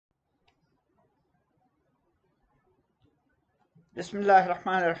Bismillah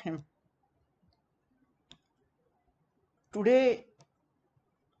ar-Rahman ar-Rahim. Today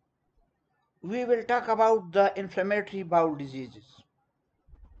we will talk about the inflammatory bowel diseases.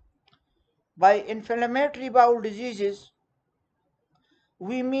 By inflammatory bowel diseases,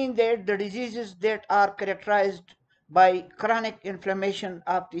 we mean that the diseases that are characterized by chronic inflammation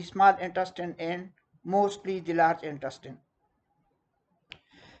of the small intestine and mostly the large intestine.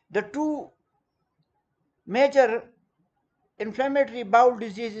 The two major inflammatory bowel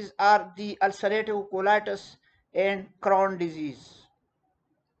diseases are the ulcerative colitis and Crohn's disease.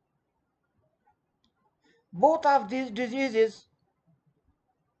 Both of these diseases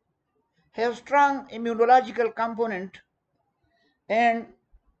have strong immunological component, and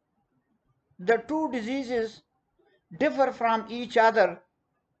the two diseases differ from each other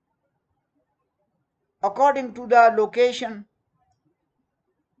according to the location,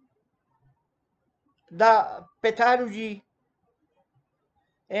 the pathology,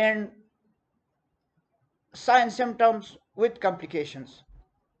 and signs symptoms with complications.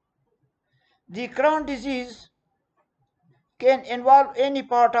 The Crohn's disease can involve any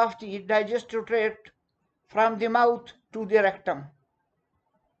part of the digestive tract from the mouth to the rectum,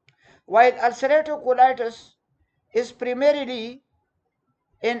 while ulcerative colitis is primarily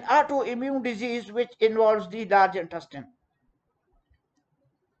an autoimmune disease which involves the large intestine.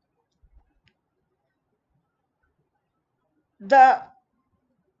 The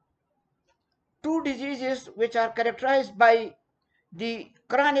two diseases which are characterized by the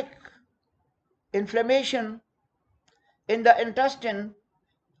chronic inflammation in the intestine,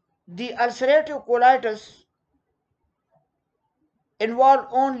 the ulcerative colitis involve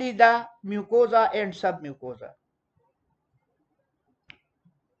only the mucosa and submucosa.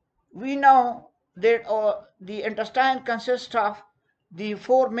 We know that the intestine consists of the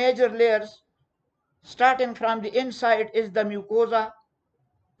four major layers. Starting from the inside is the mucosa,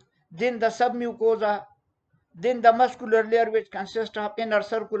 then the submucosa, then the muscular layer which consists of inner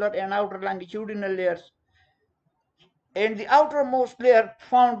circular and outer longitudinal layers, and the outermost layer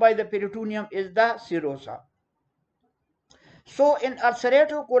formed by the peritoneum is the serosa. So in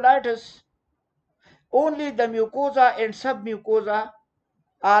ulcerative colitis, only the mucosa and submucosa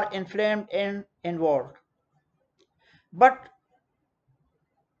are inflamed and involved. But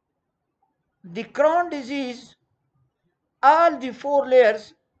the Crohn's disease, all the four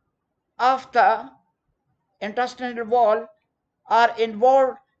layers of the intestinal wall are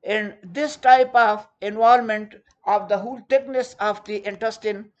involved, and this type of involvement of the whole thickness of the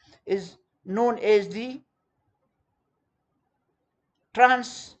intestine is known as the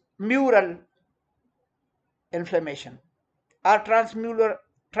transmural inflammation or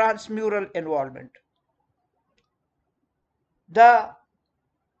transmural involvement. The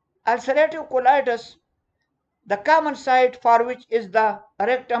ulcerative colitis, the common site for which is the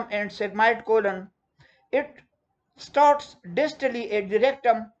rectum and sigmoid colon, it starts distally at the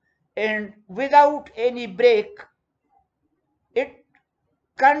rectum, and without any break it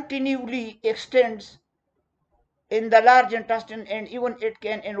continually extends in the large intestine, and even it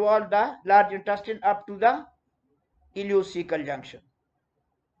can involve the large intestine up to the ileocecal junction.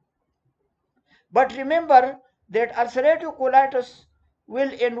 But remember that ulcerative colitis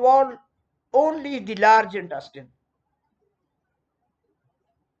will involve only the large intestine.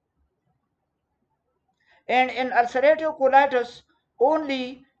 And in ulcerative colitis,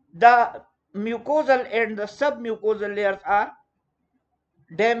 only the mucosal and the submucosal layers are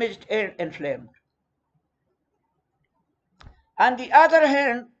damaged and inflamed. On the other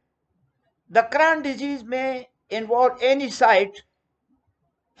hand, the Crohn's disease may involve any site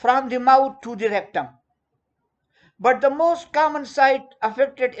from the mouth to the rectum. But the most common site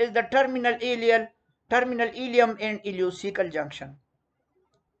affected is the terminal ileum and ileocecal junction.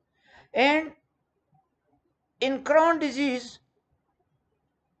 And in Crohn's disease,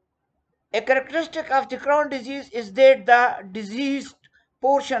 a characteristic of the Crohn's disease is that the diseased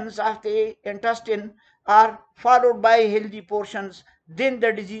portions of the intestine are followed by healthy portions, then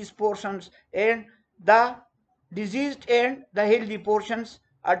the diseased portions, and the diseased and the healthy portions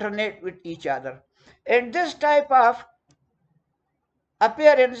alternate with each other. And this type of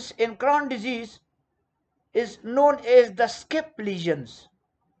appearance in Crohn's disease is known as the skip lesions.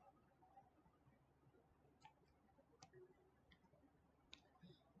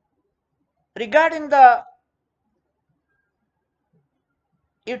 Regarding the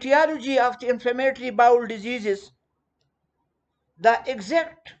etiology of the inflammatory bowel diseases, the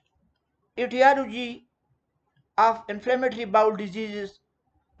exact etiology of inflammatory bowel diseases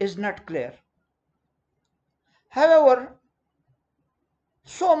is not clear. However,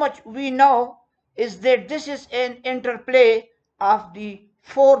 so much we know is that this is an interplay of the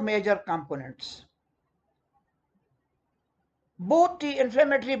four major components. Both the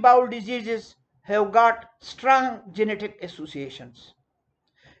inflammatory bowel diseases have got strong genetic associations.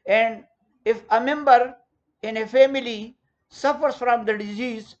 And if a member in a family suffers from the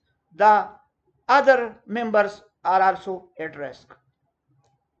disease, the other members are also at risk.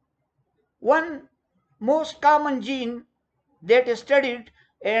 One most common gene that is studied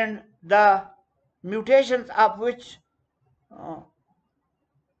and the mutations of which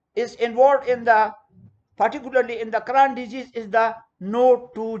is involved in the particularly in the Crohn disease is the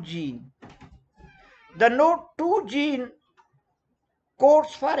NOD2 gene. The NOD2 gene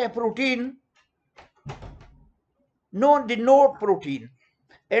codes for a protein known the node protein,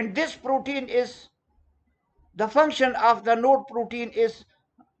 and this protein is the function of the node protein is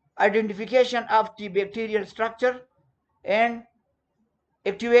identification of the bacterial structure and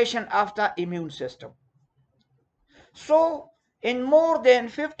activation of the immune system. So in more than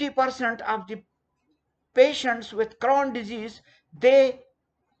 50% of the patients with Crohn disease, they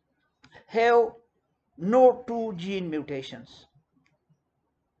have NOD2 gene mutations.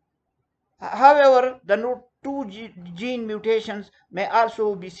 However, the NOD2 gene mutations may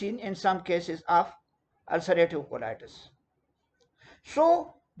also be seen in some cases of ulcerative colitis.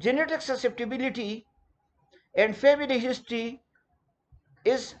 So, genetic susceptibility and family history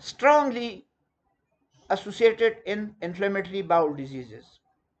is strongly associated in inflammatory bowel diseases.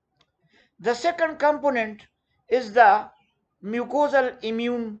 The second component is the mucosal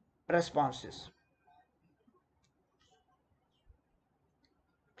immune responses.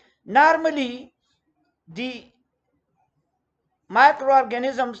 Normally, the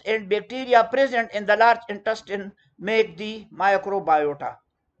microorganisms and bacteria present in the large intestine make the microbiota.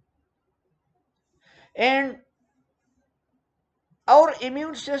 And our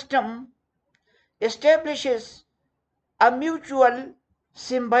immune system establishes a mutual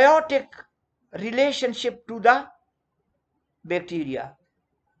symbiotic relationship to the bacteria.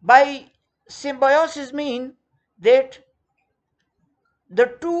 By symbiosis mean that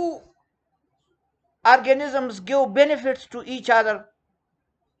the two organisms give benefits to each other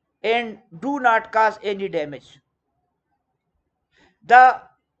and do not cause any damage. The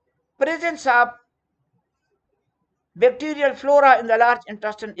presence of bacterial flora in the large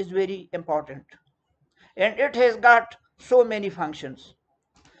intestine is very important, and it has got so many functions.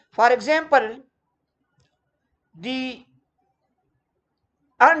 For example, the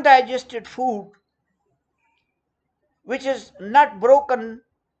undigested food which is not broken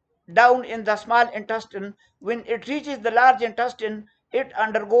down in the small intestine, when it reaches the large intestine, it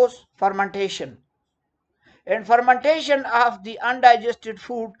undergoes fermentation. And fermentation of the undigested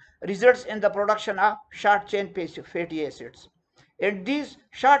food results in the production of short chain fatty acids. And these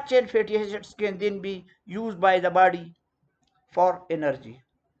short chain fatty acids can then be used by the body for energy.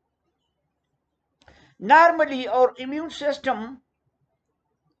 Normally, our immune system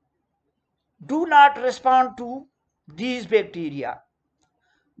do not respond to these bacteria.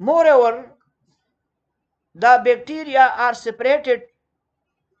 Moreover, the bacteria are separated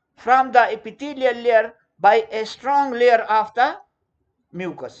from the epithelial layer by a strong layer of the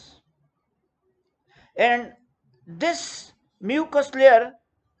mucus. And this mucus layer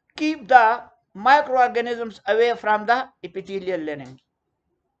keep the microorganisms away from the epithelial lining.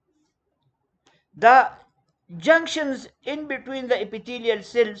 The junctions in between the epithelial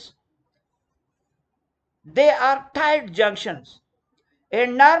cells, they are tight junctions,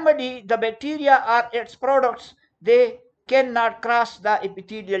 and normally the bacteria or its products, they cannot cross the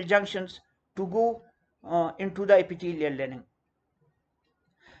epithelial junctions to go into the epithelial lining.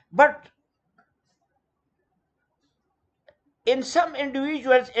 But in some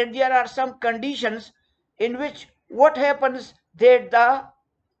individuals, and there are some conditions in which what happens that the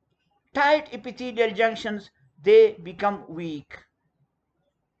tight epithelial junctions, they become weak,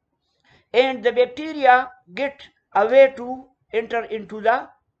 and the bacteria get a way to enter into the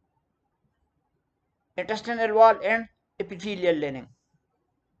intestinal wall and epithelial lining.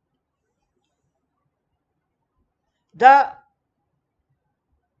 The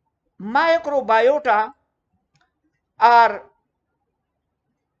microbiota are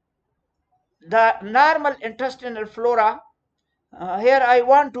the normal intestinal flora. Here I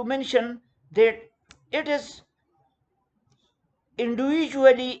want to mention that it is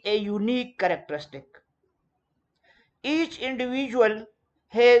individually a unique characteristic. Each individual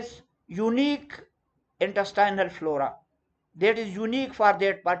has unique intestinal flora that is unique for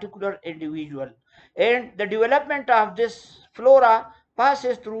that particular individual, and the development of this flora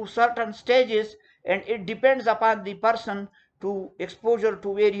passes through certain stages, and it depends upon the person to exposure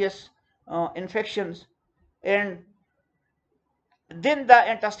to various infections, and then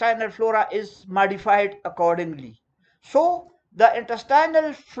the intestinal flora is modified accordingly. So the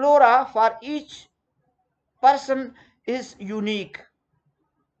intestinal flora for each person is unique.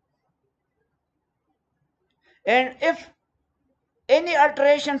 And if any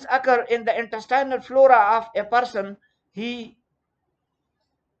alterations occur in the intestinal flora of a person, he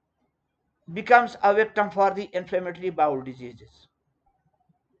becomes a victim for the inflammatory bowel diseases.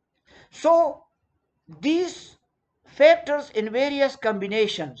 So these factors in various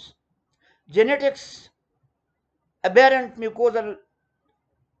combinations, genetics, aberrant mucosal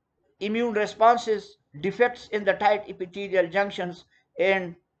immune responses, defects in the tight epithelial junctions,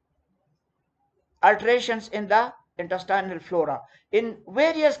 and alterations in the intestinal flora. In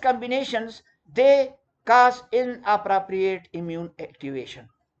various combinations, they cause inappropriate immune activation.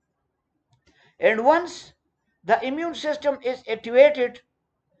 And once the immune system is activated,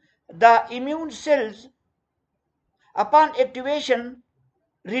 the immune cells, upon activation,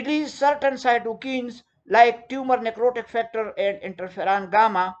 release certain cytokines like tumor necrotic factor and interferon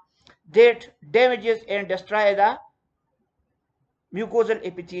gamma that damages and destroy the mucosal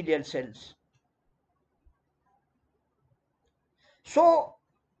epithelial cells. So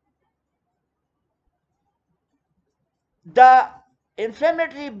the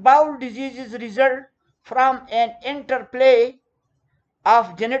inflammatory bowel diseases result from an interplay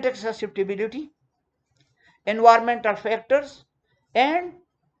of genetic susceptibility, environmental factors, and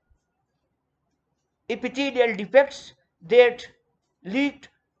epithelial defects that lead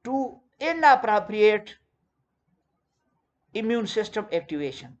to inappropriate immune system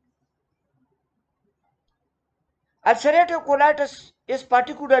activation. Ulcerative colitis is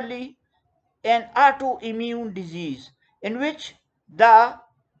particularly an autoimmune disease in which the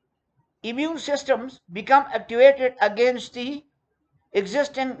immune systems become activated against the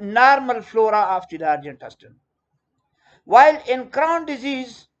existing normal flora of the large intestine. While in Crohn's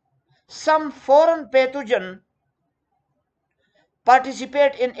disease, some foreign pathogen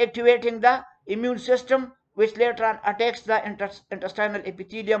participate in activating the immune system, which later on attacks the intestinal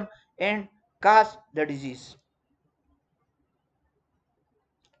epithelium and cause the disease.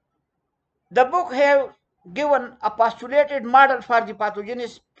 The book have given a postulated model for the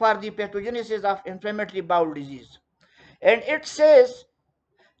pathogenesis of inflammatory bowel disease. And it says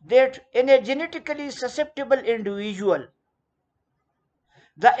that in a genetically susceptible individual,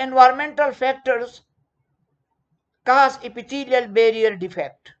 the environmental factors cause epithelial barrier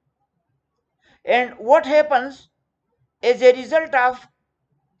defect. And what happens as a result of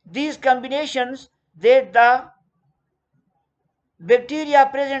these combinations, that the bacteria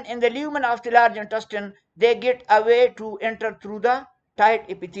present in the lumen of the large intestine, they get a way to enter through the tight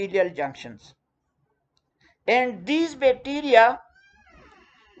epithelial junctions. And these bacteria,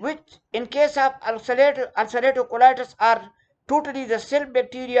 which in case of ulcerative colitis are totally the cell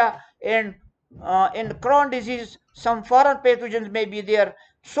bacteria, and in Crohn's disease some foreign pathogens may be there.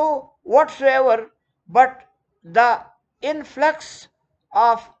 So whatsoever, but the influx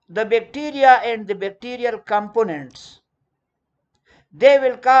of the bacteria and the bacterial components, they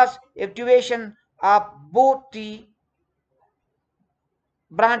will cause activation of both the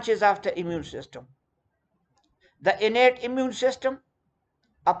branches of the immune system. The innate immune system,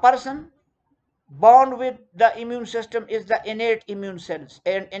 a person born with the immune system is the innate immune cells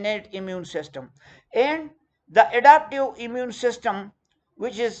and innate immune system, and the adaptive immune system,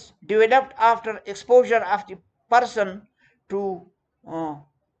 which is developed after exposure of the person to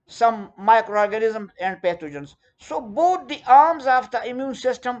some microorganisms and pathogens. So both the arms of the immune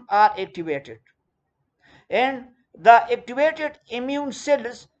system are activated, and the activated immune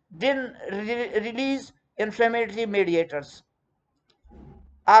cells then release inflammatory mediators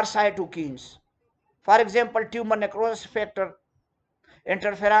or cytokines. For example, tumor necrosis factor,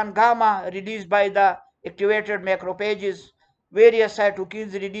 interferon gamma released by the activated macrophages, various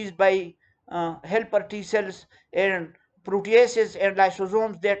cytokines released by helper T cells, and proteases and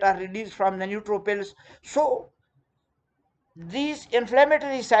lysosomes that are released from the neutrophils. So these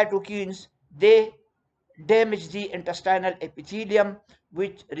inflammatory cytokines, they damage the intestinal epithelium,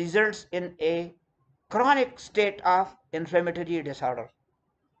 which results in a chronic state of inflammatory disorder.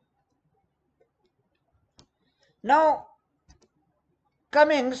 Now,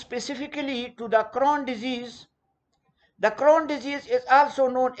 coming specifically to the Crohn's disease, the Crohn's disease is also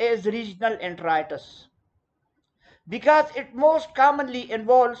known as regional enteritis because it most commonly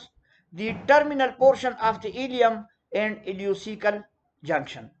involves the terminal portion of the ileum and ileocecal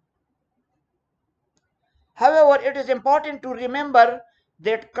junction. However, it is important to remember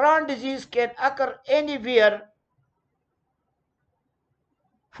that Crohn's disease can occur anywhere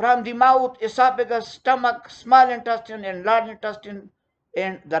from the mouth, esophagus, stomach, small intestine, and large intestine,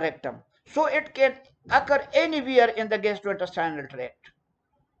 and the rectum. So it can occur anywhere in the gastrointestinal tract.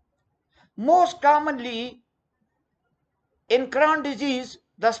 Most commonly in Crohn's disease,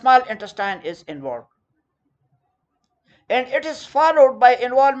 the small intestine is involved. And it is followed by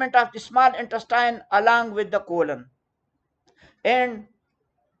involvement of the small intestine along with the colon. And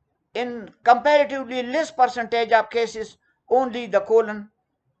in comparatively less percentage of cases, only the colon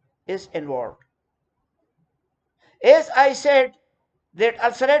is involved. As I said, that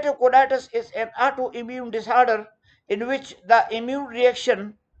ulcerative colitis is an autoimmune disorder in which the immune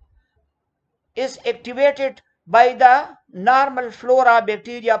reaction is activated by the normal flora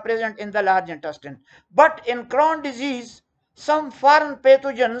bacteria present in the large intestine. But in Crohn's disease, some foreign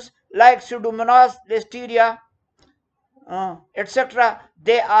pathogens like Pseudomonas, Listeria, etc.,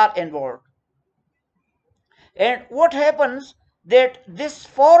 they are involved. And what happens that this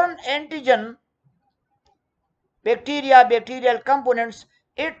foreign antigen, bacteria, bacterial components,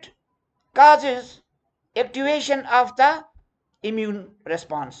 it causes activation of the immune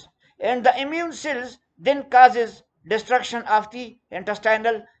response, and the immune cells then causes destruction of the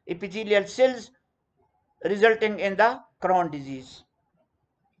intestinal epithelial cells, resulting in the Crohn's disease.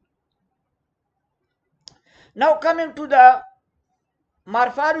 Now coming to the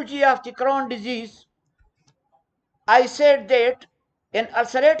morphology of the Crohn's disease, I said that in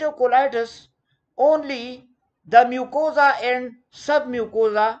ulcerative colitis only the mucosa and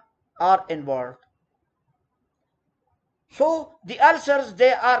submucosa are involved. So the ulcers,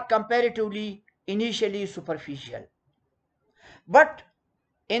 they are comparatively initially superficial. But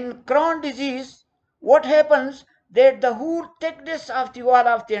in Crohn's disease, what happens that the whole thickness of the wall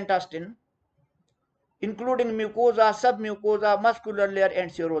of the intestine, including mucosa, submucosa, muscular layer,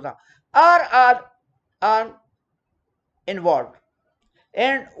 and serosa, are involved.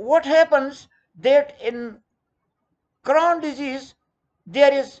 And what happens that in Crohn's disease,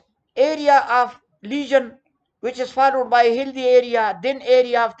 there is area of lesion which is followed by healthy area, then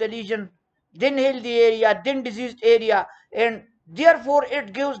area of the lesion, then healthy area, then diseased area, and therefore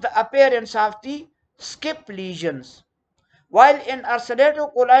it gives the appearance of the skip lesions. While in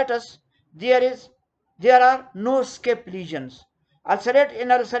ulcerative colitis, there are no skip lesions. In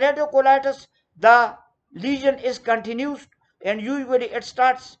ulcerative colitis, the lesion is continuous, and usually it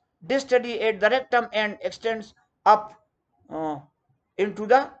starts distally at the rectum and extends up into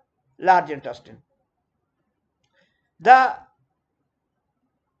the large intestine. The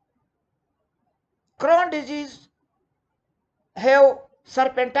Crohn's disease have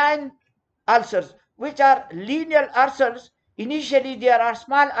serpentine ulcers, which are linear ulcers. Initially, there are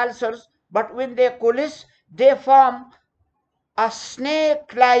small ulcers, but when they coalesce, they form a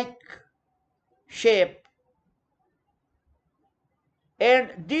snake-like shape.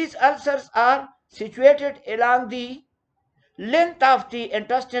 And these ulcers are situated along the length of the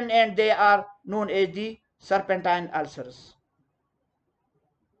intestine, and they are known as the serpentine ulcers.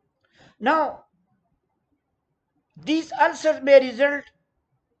 Now, these ulcers may result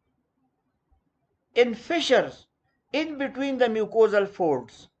in fissures in between the mucosal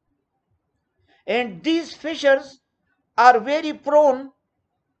folds, and these fissures are very prone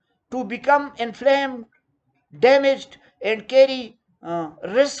to become inflamed, damaged, and carry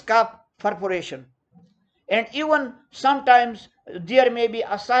risk of perforation. And even sometimes there may be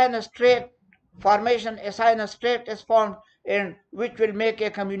a sinus tract formation. A sinus tract is formed, and which will make a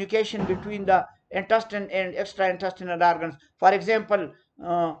communication between the intestine and extra-intestinal organs. For example,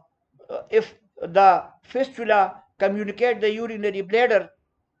 if the fistula communicate the urinary bladder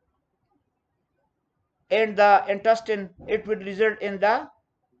and the intestine, it will result in the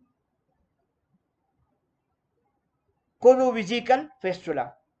colovesical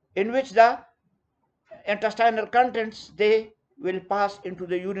fistula, in which the intestinal contents, they will pass into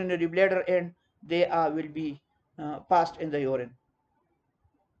the urinary bladder, and they will be passed in the urine.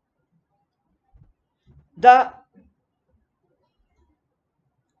 The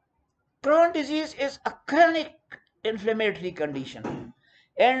Crohn's disease is a chronic inflammatory condition,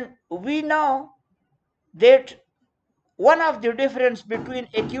 and we know that one of the difference between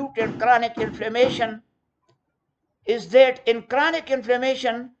acute and chronic inflammation is that in chronic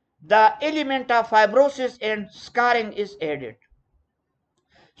inflammation, the element of fibrosis and scarring is added.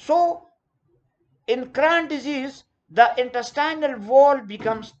 So, in Crohn's disease, the intestinal wall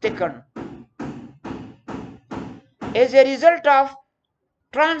becomes thickened as a result of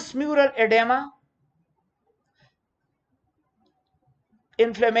transmural edema,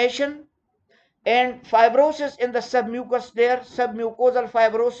 inflammation, and fibrosis in the submucous layer, submucosal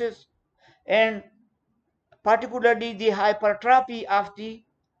fibrosis, and particularly the hypertrophy of the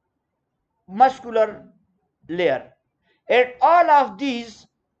muscular layer. And all of these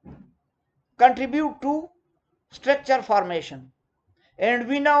contribute to structure formation. And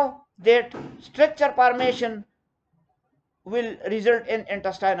we know that structure formation will result in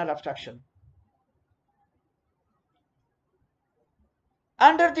intestinal obstruction.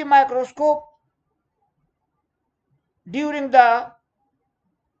 Under the microscope, during there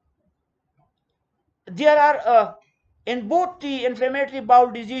are in both the inflammatory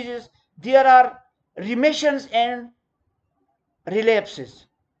bowel diseases, there are remissions and relapses.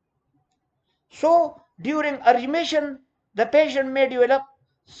 So during a remission, the patient may develop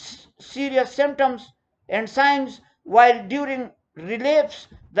serious symptoms and signs, while during relapse,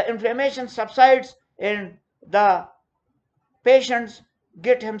 the inflammation subsides and the patient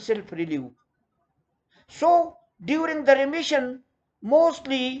get himself relieved. So during the remission,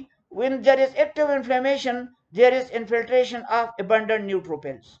 mostly when there is active inflammation, there is infiltration of abundant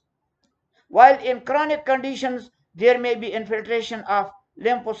neutrophils. While in chronic conditions, there may be infiltration of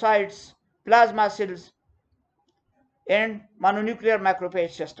lymphocytes, plasma cells, and mononuclear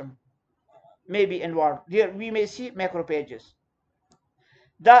macrophage system may be involved. There we may see macrophages.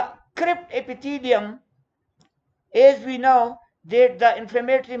 The crypt epithelium, as we know that the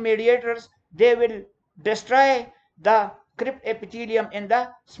inflammatory mediators, they will destroy the crypt epithelium in the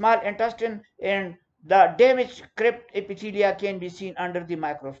small intestine, and the damaged crypt epithelia can be seen under the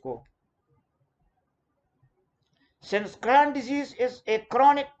microscope. Since Crohn's disease is a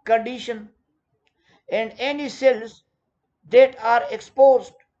chronic condition, and any cells that are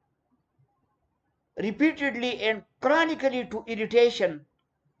exposed repeatedly and chronically to irritation,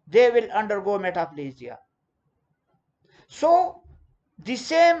 they will undergo metaplasia. So the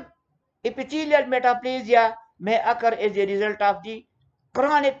same epithelial metaplasia may occur as a result of the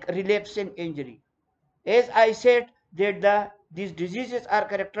chronic relapsing injury. As I said, that these diseases are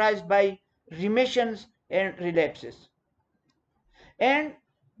characterized by remissions and relapses. And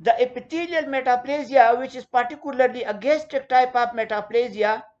the epithelial metaplasia, which is particularly a gastric type of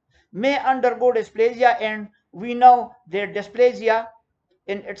metaplasia, may undergo dysplasia, and we know that dysplasia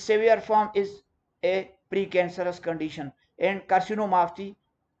in its severe form is a precancerous condition, and carcinoma of the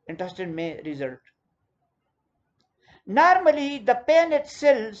intestine may result. Normally, the Paneth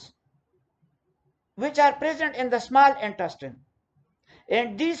cells which are present in the small intestine,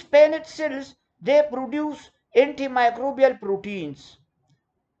 and these Paneth cells, they produce antimicrobial proteins.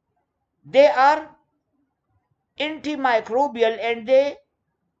 They are antimicrobial and they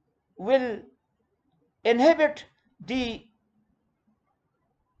will inhibit the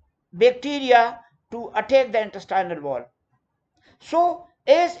bacteria to attack the intestinal wall. So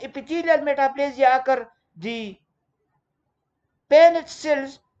as epithelial metaplasia occur, the Paneth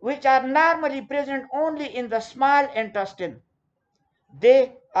cells, which are normally present only in the small intestine,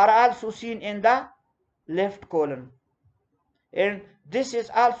 they are also seen in the left colon, and this is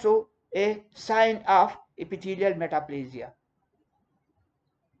also a sign of epithelial metaplasia.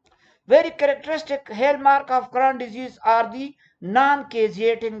 Very characteristic hallmark of Crohn's disease are the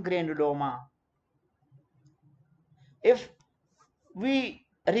non-caseating granuloma. If we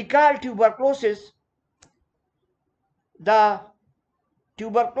recall tuberculosis, the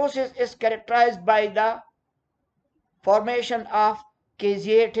tuberculosis is characterized by the formation of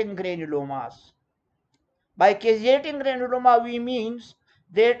caseating granulomas. By caseating granuloma, we mean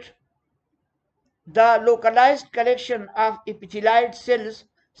that the localized collection of epithelioid cells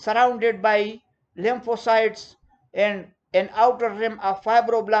surrounded by lymphocytes and an outer rim of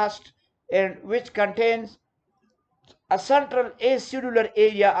fibroblast, and which contains a central acellular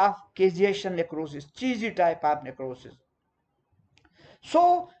area of caseation necrosis, cheesy type of necrosis.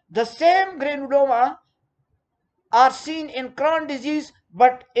 So the same granuloma are seen in Crohn's disease,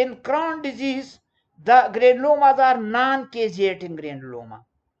 but in Crohn's disease, the granulomas are non-caseating granuloma.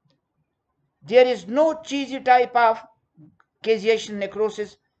 There is no cheesy type of caseation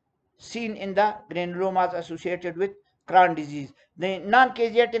necrosis seen in the granulomas associated with Crohn's disease. The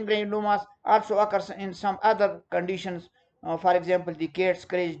non-caseating granulomas also occurs in some other conditions, for example, the cat's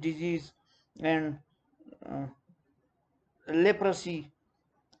cage disease and leprosy,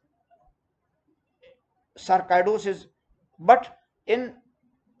 sarcoidosis. But in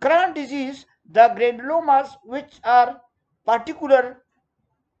Crohn's disease, the granulomas which are particular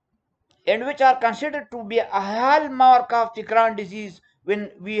and which are considered to be a hallmark of the Crohn's disease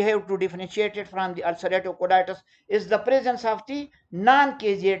when we have to differentiate it from the ulcerative colitis is the presence of the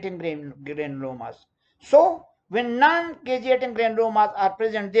non-caseating granulomas. So when non-caseating granulomas are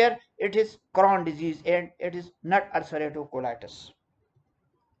present there, it is Crohn's disease and it is not ulcerative colitis.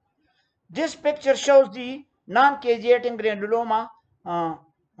 This picture shows the non-caseating granuloma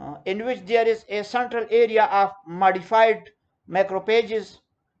in which there is a central area of modified macrophages,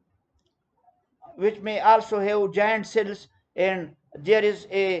 which may also have giant cells, and there is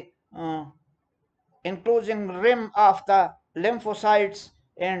a enclosing rim of the lymphocytes,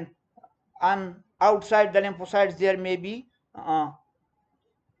 and on outside the lymphocytes there may be a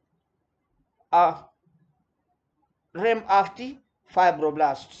rim of the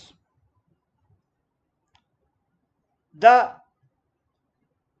fibroblasts. The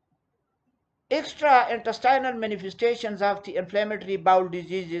extraintestinal manifestations of the inflammatory bowel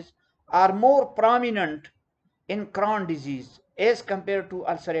diseases are more prominent in Crohn's disease as compared to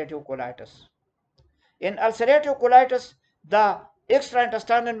ulcerative colitis. In ulcerative colitis, the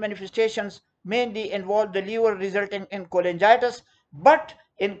extraintestinal manifestations mainly involve the liver, resulting in cholangitis, but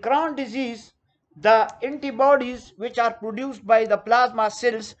in Crohn's disease, the antibodies which are produced by the plasma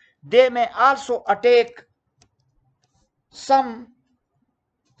cells, they may also attack some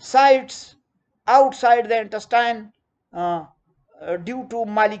sites outside the intestine due to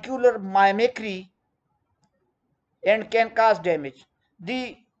molecular mimicry and can cause damage.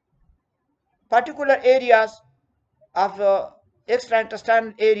 The particular areas of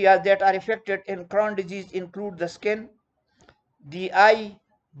extraintestinal areas that are affected in Crohn's disease include the skin, the eye,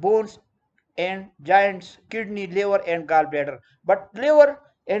 bones, and joints, kidney, liver, and gallbladder. But liver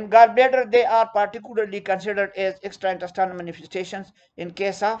and gallbladder, they are particularly considered as extraintestinal manifestations in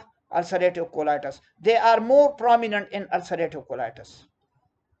case of ulcerative colitis. They are more prominent in ulcerative colitis.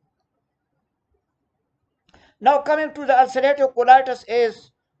 Now coming to the ulcerative colitis,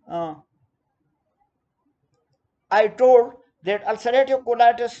 is I told that ulcerative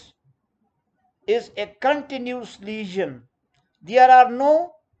colitis is a continuous lesion. There are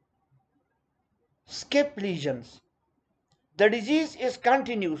no skip lesions. The disease is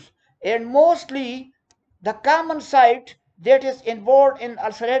continuous, and mostly the common site that is involved in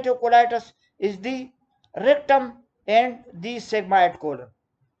ulcerative colitis is the rectum and the sigmoid colon.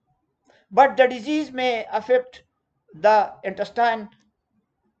 But the disease may affect the intestine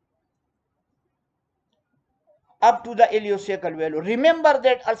up to the ileocecal valve. Remember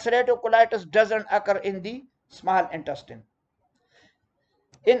that ulcerative colitis doesn't occur in the small intestine.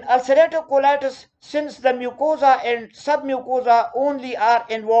 In ulcerative colitis, since the mucosa and submucosa only are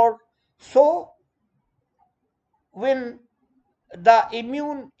involved, so when the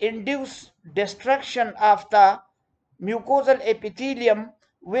immune-induced destruction of the mucosal epithelium,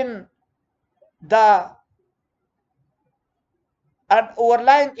 when the an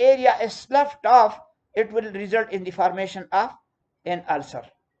overlying area is sloughed off, it will result in the formation of an ulcer.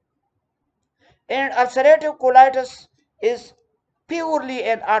 And ulcerative colitis is purely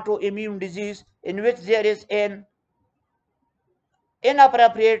an autoimmune disease in which there is an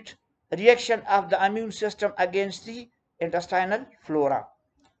inappropriate reaction of the immune system against the intestinal flora.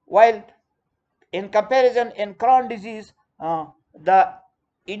 While in comparison, in Crohn's disease, the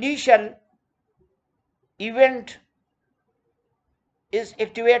initial event is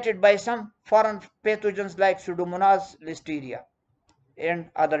activated by some foreign pathogens like Pseudomonas listeria and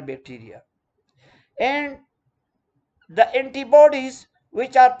other bacteria. And the antibodies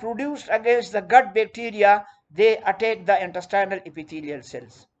which are produced against the gut bacteria, they attack the intestinal epithelial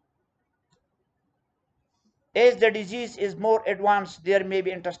cells. As the disease is more advanced, there may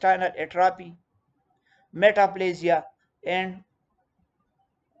be intestinal atrophy, metaplasia, and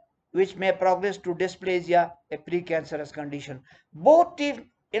which may progress to dysplasia, a precancerous condition. Both the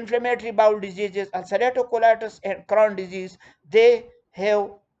inflammatory bowel diseases, ulcerative colitis and Crohn's disease, they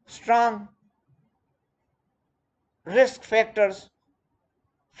have strong risk factors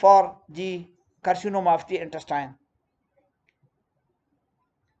for the carcinoma of the intestine.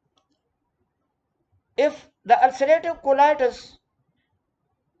 If the ulcerative colitis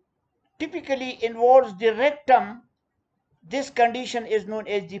typically involves the rectum, this condition is known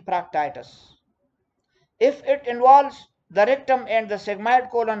as the proctitis. If it involves the rectum and the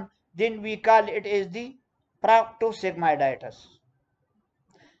sigmoid colon, then we call it as the proctosigmoiditis.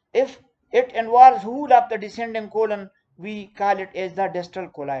 If it involves whole of the descending colon, we call it as the distal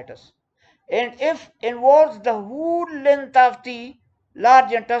colitis. And if involves the whole length of the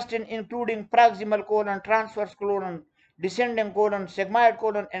large intestine, including proximal colon, transverse colon, descending colon, sigmoid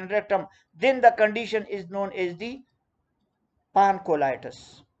colon, and rectum, then the condition is known as the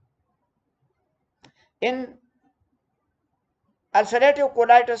pancolitis. In ulcerative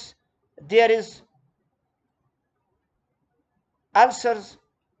colitis, there is ulcers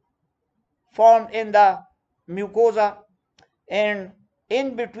formed in the mucosa, and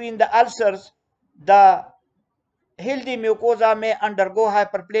in between the ulcers, the healthy mucosa may undergo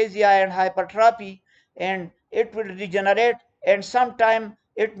hyperplasia and hypertrophy, and it will regenerate, and sometime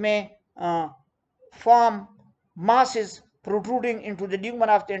it may form masses protruding into the lumen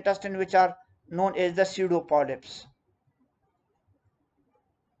of the intestine, which are known as the pseudopolyps.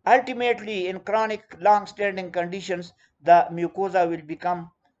 Ultimately, in chronic long-standing conditions, the mucosa will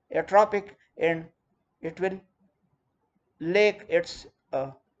become atrophic and it will lack its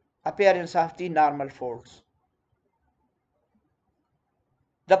appearance of the normal folds.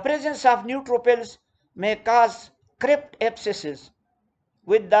 The presence of neutrophils may cause crypt abscesses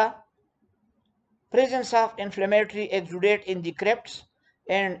with the presence of inflammatory exudate in the crypts,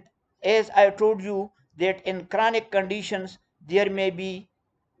 and as I told you that in chronic conditions there may be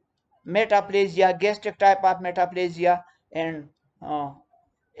metaplasia, gastric type of metaplasia, and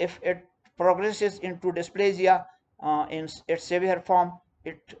if it progresses into dysplasia in its severe form,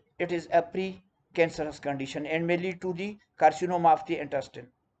 it is a pre-cancerous condition and may lead to the carcinoma of the intestine.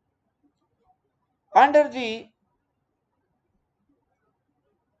 Under the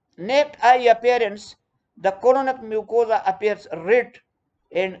naked eye appearance, the colonic mucosa appears red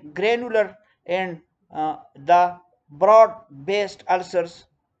and granular, and the broad-based ulcers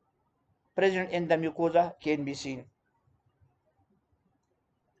present in the mucosa can be seen.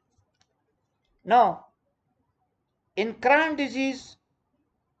 Now, in Crohn's disease,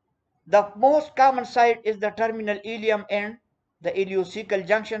 the most common site is the terminal ileum and the ileocecal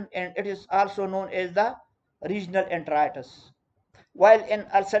junction, and it is also known as the regional enteritis. While in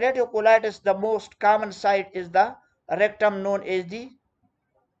ulcerative colitis, the most common site is the rectum, known as the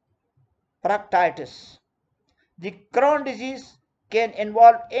proctitis. The Crohn's disease can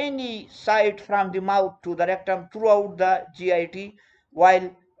involve any site from the mouth to the rectum throughout the GIT, while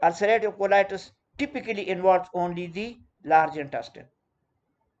ulcerative colitis typically involves only the large intestine.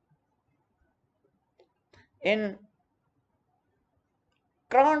 In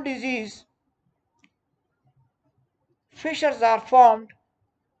Crohn's disease, fissures are formed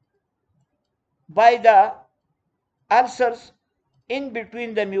by the ulcers in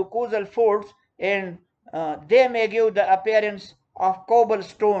between the mucosal folds, and they may give the appearance of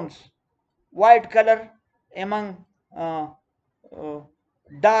cobblestones, white color among uh,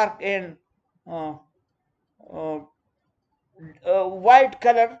 dark and uh, uh, white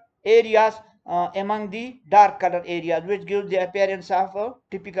color areas among the dark color areas, which gives the appearance of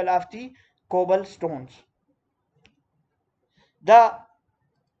typical of the cobblestones. The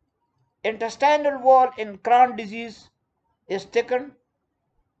intestinal wall in Crohn's disease is thickened,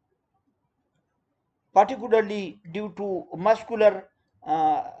 particularly due to muscular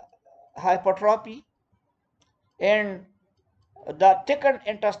hypertrophy, and the thickened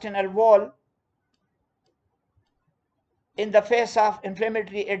intestinal wall in the face of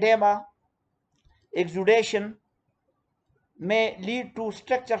inflammatory edema exudation may lead to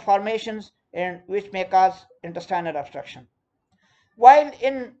structure formations, and which may cause intestinal obstruction. While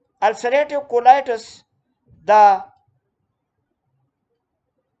in ulcerative colitis, the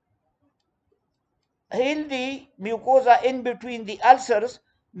healthy mucosa in between the ulcers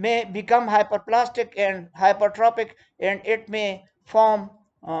may become hyperplastic and hypertrophic, and it may form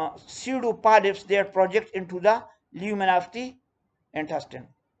pseudopolyps that project into the lumen of the intestine.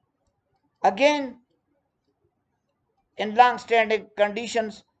 Again, in long-standing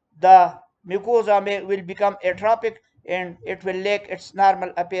conditions, the mucosa will become atrophic and it will lack its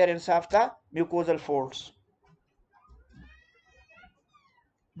normal appearance of the mucosal folds.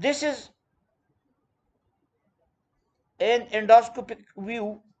 This is an endoscopic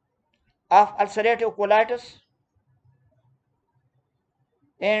view of ulcerative colitis,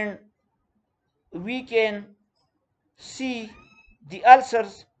 and we can see the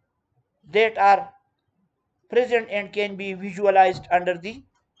ulcers that are present and can be visualized under the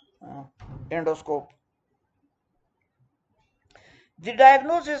endoscope. The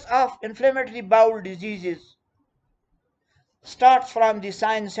diagnosis of inflammatory bowel diseases starts from the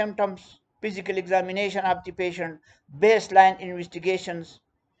signs, symptoms, physical examination of the patient, baseline investigations,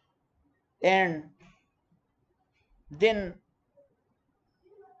 and then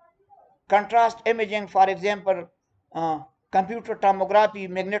contrast imaging, for example, computer tomography,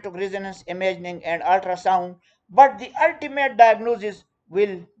 magnetic resonance imaging, and ultrasound. But the ultimate diagnosis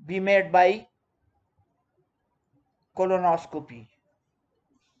will be made by colonoscopy.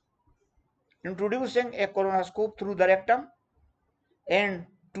 Introducing a colonoscope through the rectum and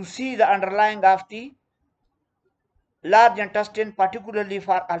to see the underlying of the large intestine, particularly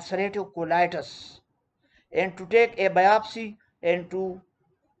for ulcerative colitis, and to take a biopsy and to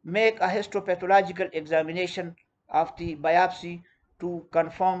make a histopathological examination of the biopsy to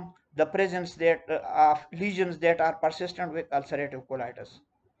confirm the presence of lesions that are persistent with ulcerative colitis.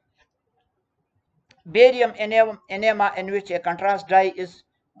 Barium enema, in which a contrast dye is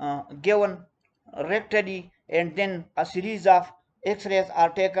given rectally and then a series of x-rays are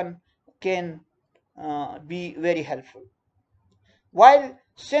taken can be very helpful. While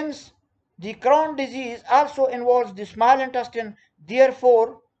since the Crohn disease also involves the small intestine,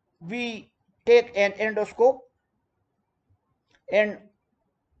 therefore we take an endoscope and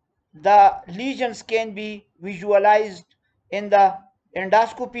the lesions can be visualized in the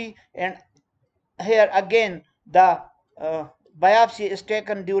endoscopy, and here again the biopsy is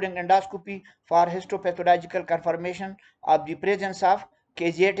taken during endoscopy for histopathological confirmation of the presence of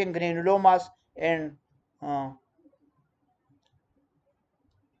caseating granulomas and uh,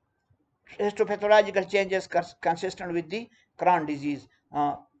 histopathological changes consistent with the Crohn disease.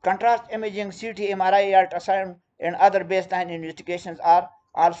 Contrast imaging, CT, MRI, ultrasound, and other baseline investigations are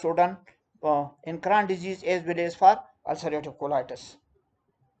also done in Crohn disease as well as for ulcerative colitis.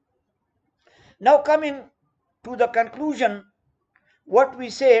 Now coming to the conclusion, what we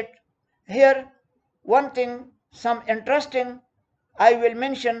said here, one thing, some interesting, I will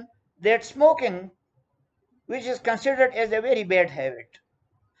mention that smoking, which is considered as a very bad habit,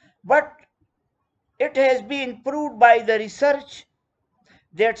 but it has been proved by the research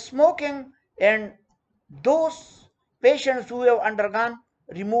that smoking and those patients who have undergone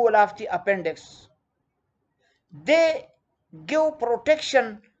removal of the appendix, they give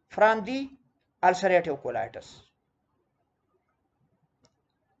protection from the ulcerative colitis.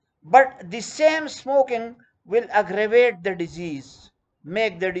 But the same smoking will aggravate the disease,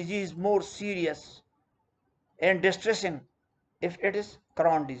 make the disease more serious and distressing if it is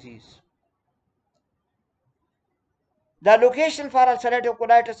Crohn disease. The location for ulcerative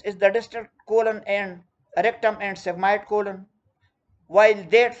colitis is the distal colon and rectum and sigmoid colon, while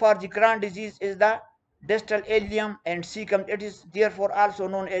that for the Crohn disease is the distal ileum and cecum. It is therefore also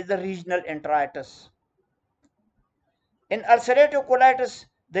known as the regional enteritis. In ulcerative colitis,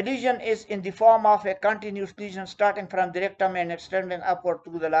 the lesion is in the form of a continuous lesion starting from the rectum and extending upward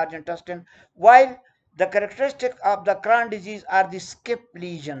to the large intestine, while the characteristic of the Crohn disease are the skip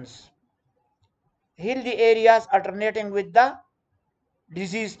lesions, healthy areas alternating with the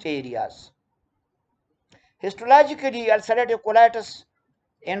diseased areas. Histologically, ulcerative colitis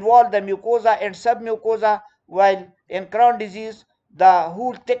involve the mucosa and submucosa, while in Crohn disease, the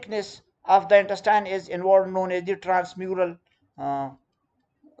whole thickness of the intestine is involved, known as the transmural uh,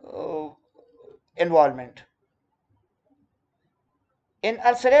 uh, involvement. In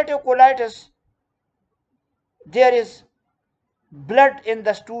ulcerative colitis, there is blood in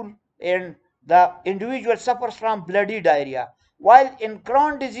the stool and the individual suffers from bloody diarrhea. While in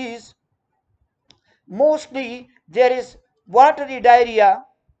Crohn disease, mostly there is watery diarrhea,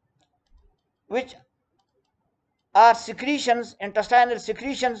 which are secretions, intestinal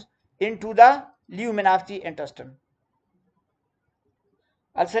secretions into the lumen of the intestine.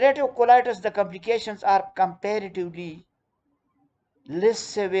 Ulcerative colitis, the complications are comparatively less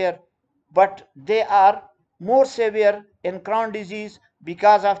severe, but they are more severe in Crohn disease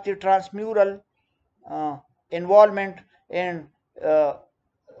because of the transmural uh, involvement and uh,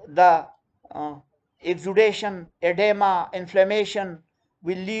 the uh, exudation, edema, inflammation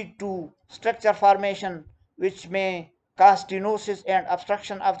will lead to structure formation, which may cause stenosis and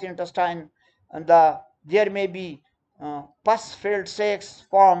obstruction of the intestine, and there may be pus-filled sacs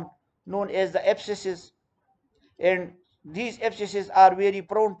formed known as the abscesses, and these abscesses are very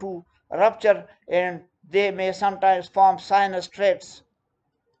prone to rupture and they may sometimes form sinus tracts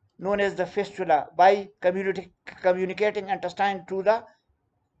known as the fistula by communicating intestine to the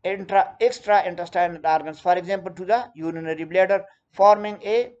extra-intestinal organs, for example to the urinary bladder, forming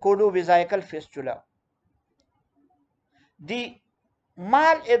a codovesical fistula. The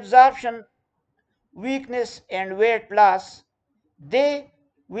malabsorption, weakness and weight loss, they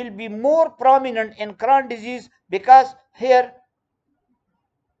will be more prominent in Crohn disease because here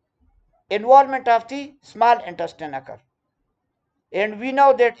involvement of the small intestine occur. And we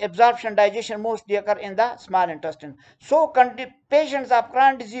know that absorption, digestion mostly occur in the small intestine. So patients of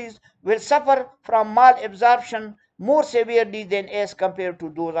Crohn disease will suffer from malabsorption more severely than as compared to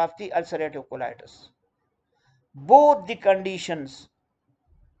those of the ulcerative colitis. Both the conditions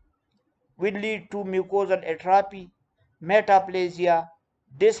will lead to mucosal atrophy, metaplasia,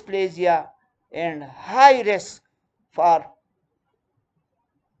 dysplasia, and high risk for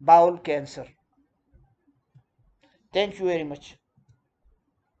bowel cancer. Thank you very much.